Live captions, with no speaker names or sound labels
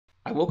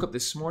I woke up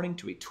this morning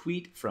to a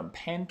tweet from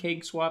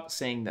PancakeSwap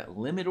saying that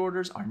limit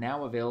orders are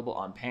now available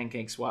on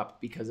PancakeSwap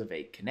because of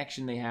a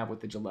connection they have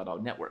with the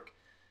Gelato network.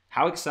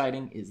 How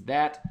exciting is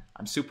that?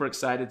 I'm super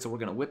excited, so we're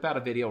going to whip out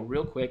a video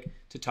real quick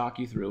to talk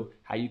you through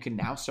how you can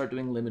now start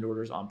doing limit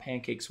orders on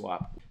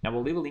PancakeSwap. Now,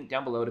 we'll leave a link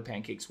down below to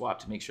PancakeSwap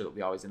to make sure that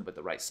we always end up at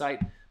the right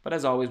site, but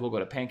as always, we'll go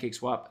to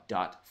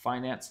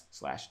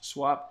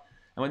pancakeswap.finance/swap.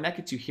 And when that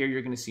gets you here,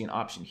 you're going to see an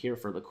option here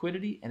for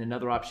liquidity and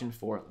another option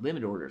for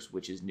limit orders,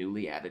 which is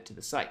newly added to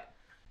the site.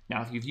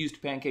 Now, if you've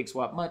used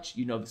PancakeSwap much,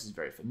 you know this is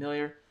very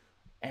familiar.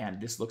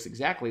 And this looks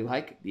exactly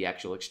like the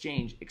actual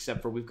exchange,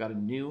 except for we've got a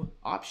new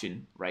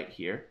option right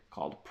here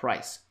called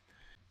price.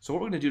 So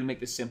what we're going to do to make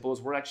this simple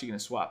is we're actually going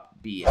to swap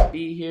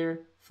BNB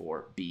here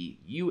for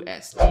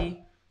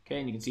BUSD. Okay,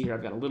 and you can see here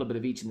I've got a little bit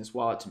of each in this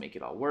wallet to make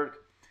it all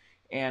work.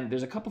 And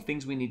there's a couple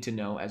things we need to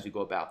know as we go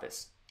about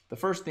this. The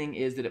first thing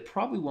is that it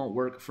probably won't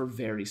work for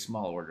very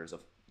small orders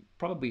of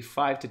probably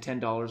 $5 to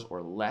 $10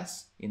 or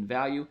less in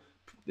value.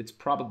 It's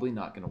probably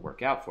not going to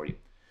work out for you.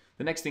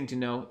 The next thing to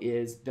know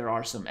is there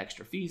are some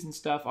extra fees and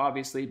stuff,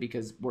 obviously,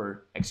 because we're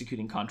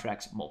executing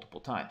contracts multiple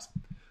times.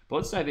 But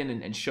let's dive in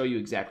and show you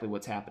exactly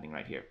what's happening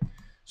right here.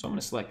 So I'm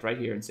going to select right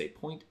here and say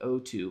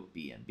 0.02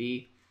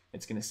 BNB.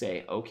 It's going to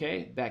say,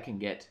 okay, that can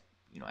get,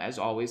 as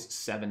always,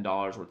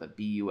 $7 worth of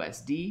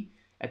BUSD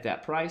at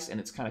that price, and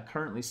it's kind of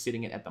currently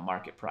sitting at the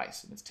market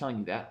price, and it's telling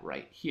you that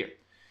right here.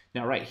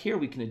 Now, right here,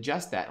 we can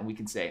adjust that, and we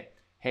can say,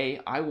 hey,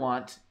 I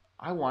want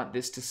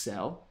this to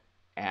sell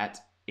at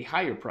a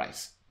higher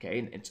price. Okay,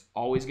 and it's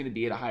always going to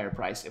be at a higher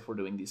price if we're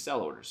doing these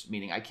sell orders,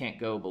 meaning I can't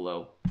go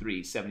below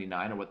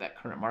 $3.79 or what that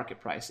current market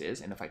price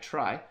is. And if I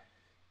try,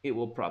 it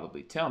will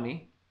probably tell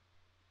me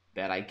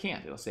that I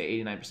can't. It'll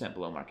say 89%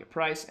 below market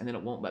price, and then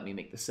it won't let me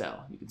make the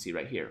sell. You can see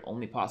right here,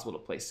 only possible to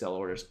place sell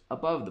orders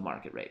above the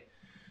market rate.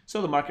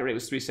 So the market rate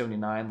was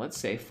 $3.79. Let's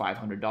say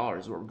 $500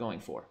 is what we're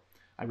going for.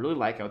 I really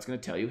like how it's going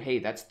to tell you, hey,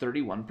 that's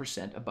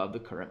 31% above the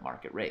current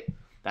market rate.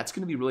 That's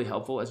going to be really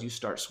helpful as you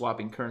start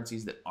swapping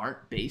currencies that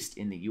aren't based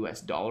in the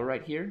US dollar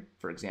right here.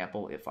 For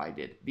example, if I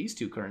did these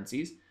two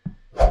currencies,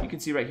 you can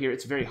see right here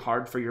it's very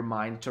hard for your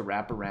mind to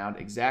wrap around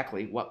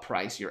exactly what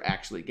price you're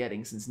actually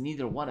getting since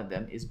neither one of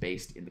them is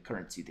based in the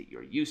currency that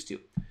you're used to.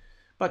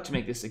 But to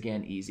make this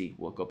again easy,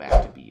 we'll go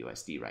back to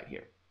BUSD right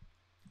here.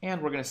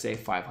 And we're going to say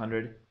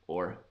 500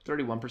 or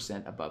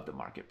 31% above the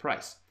market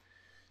price.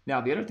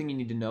 Now, the other thing you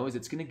need to know is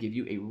it's going to give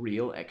you a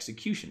real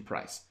execution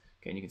price.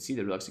 Okay, and you can see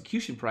the real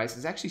execution price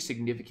is actually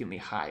significantly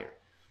higher.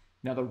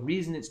 Now, the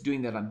reason it's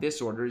doing that on this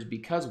order is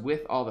because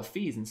with all the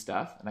fees and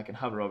stuff, and I can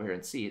hover over here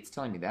and see, it's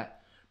telling me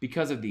that,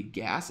 because of the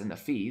gas and the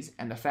fees,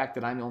 and the fact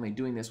that I'm only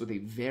doing this with a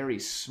very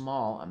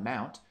small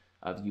amount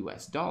of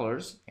US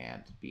dollars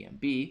and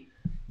BNB,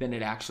 then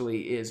it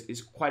actually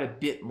is quite a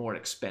bit more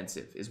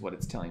expensive, is what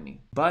it's telling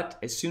me. But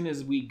as soon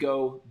as we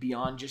go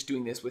beyond just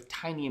doing this with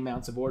tiny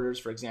amounts of orders,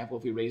 for example,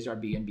 if we raised our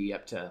BNB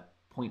up to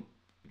 0.5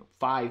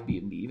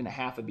 BNB, even a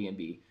half a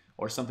BNB,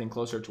 or something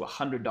closer to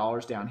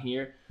 $100 down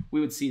here, we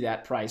would see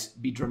that price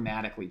be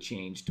dramatically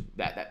changed,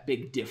 that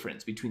big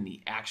difference between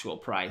the actual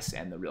price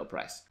and the real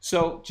price.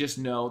 So just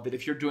know that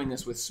if you're doing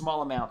this with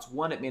small amounts,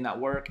 one, it may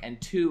not work,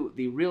 and two,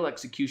 the real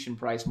execution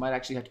price might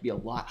actually have to be a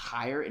lot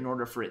higher in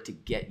order for it to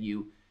get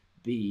you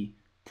the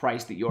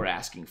price that you're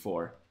asking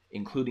for,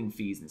 including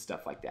fees and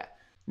stuff like that.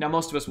 Now,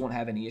 most of us won't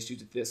have any issues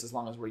with this as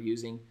long as we're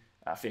using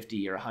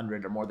 50 or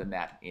 100 or more than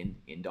that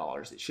in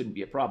dollars. It shouldn't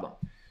be a problem.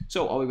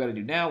 So all we've got to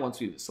do now,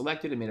 once we've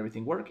selected and made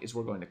everything work, is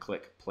we're going to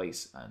click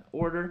place an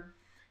order.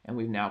 And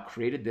we've now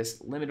created this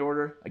limit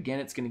order. Again,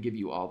 it's going to give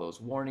you all those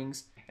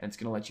warnings, and it's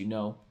going to let you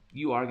know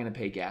you are going to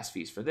pay gas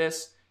fees for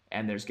this.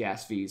 And there's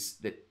gas fees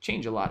that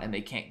change a lot, and they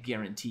can't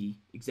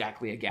guarantee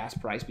exactly a gas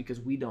price because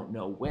we don't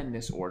know when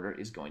this order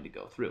is going to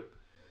go through.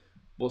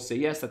 We'll say,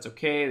 yes, that's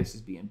okay. This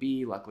is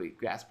BNB. Luckily,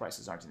 gas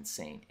prices aren't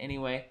insane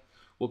anyway.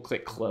 We'll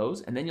click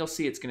close, and then you'll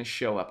see it's going to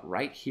show up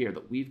right here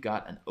that we've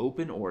got an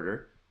open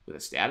order with a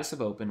status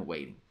of open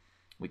waiting.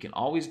 We can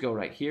always go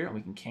right here and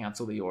we can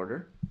cancel the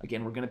order.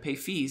 Again, we're going to pay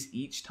fees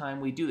each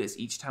time we do this.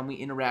 Each time we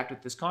interact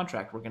with this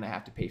contract, we're going to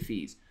have to pay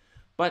fees.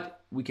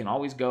 But we can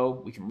always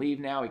go, we can leave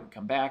now, we can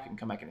come back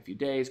in a few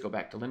days, go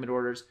back to limit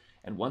orders,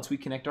 and once we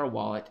connect our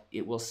wallet,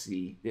 it will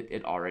see that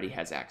it already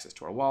has access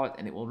to our wallet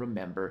and it will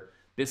remember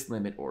this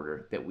limit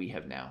order that we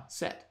have now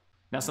set.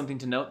 Now, something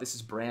to note, this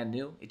is brand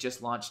new. It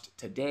just launched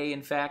today,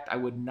 in fact. I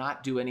would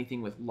not do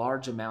anything with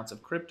large amounts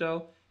of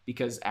crypto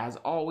because, as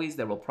always,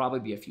 there will probably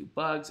be a few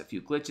bugs, a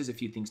few glitches, a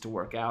few things to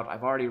work out.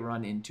 I've already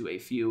run into a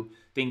few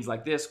things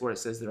like this where it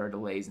says there are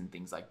delays and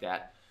things like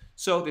that.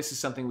 So this is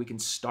something we can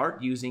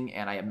start using,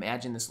 and I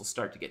imagine this will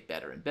start to get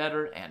better and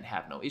better and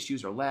have no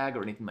issues or lag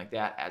or anything like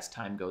that as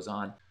time goes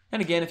on.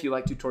 And again, if you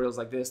like tutorials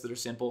like this that are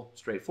simple,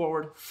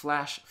 straightforward,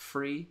 flash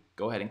free,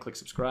 go ahead and click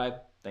subscribe.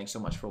 Thanks so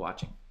much for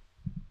watching.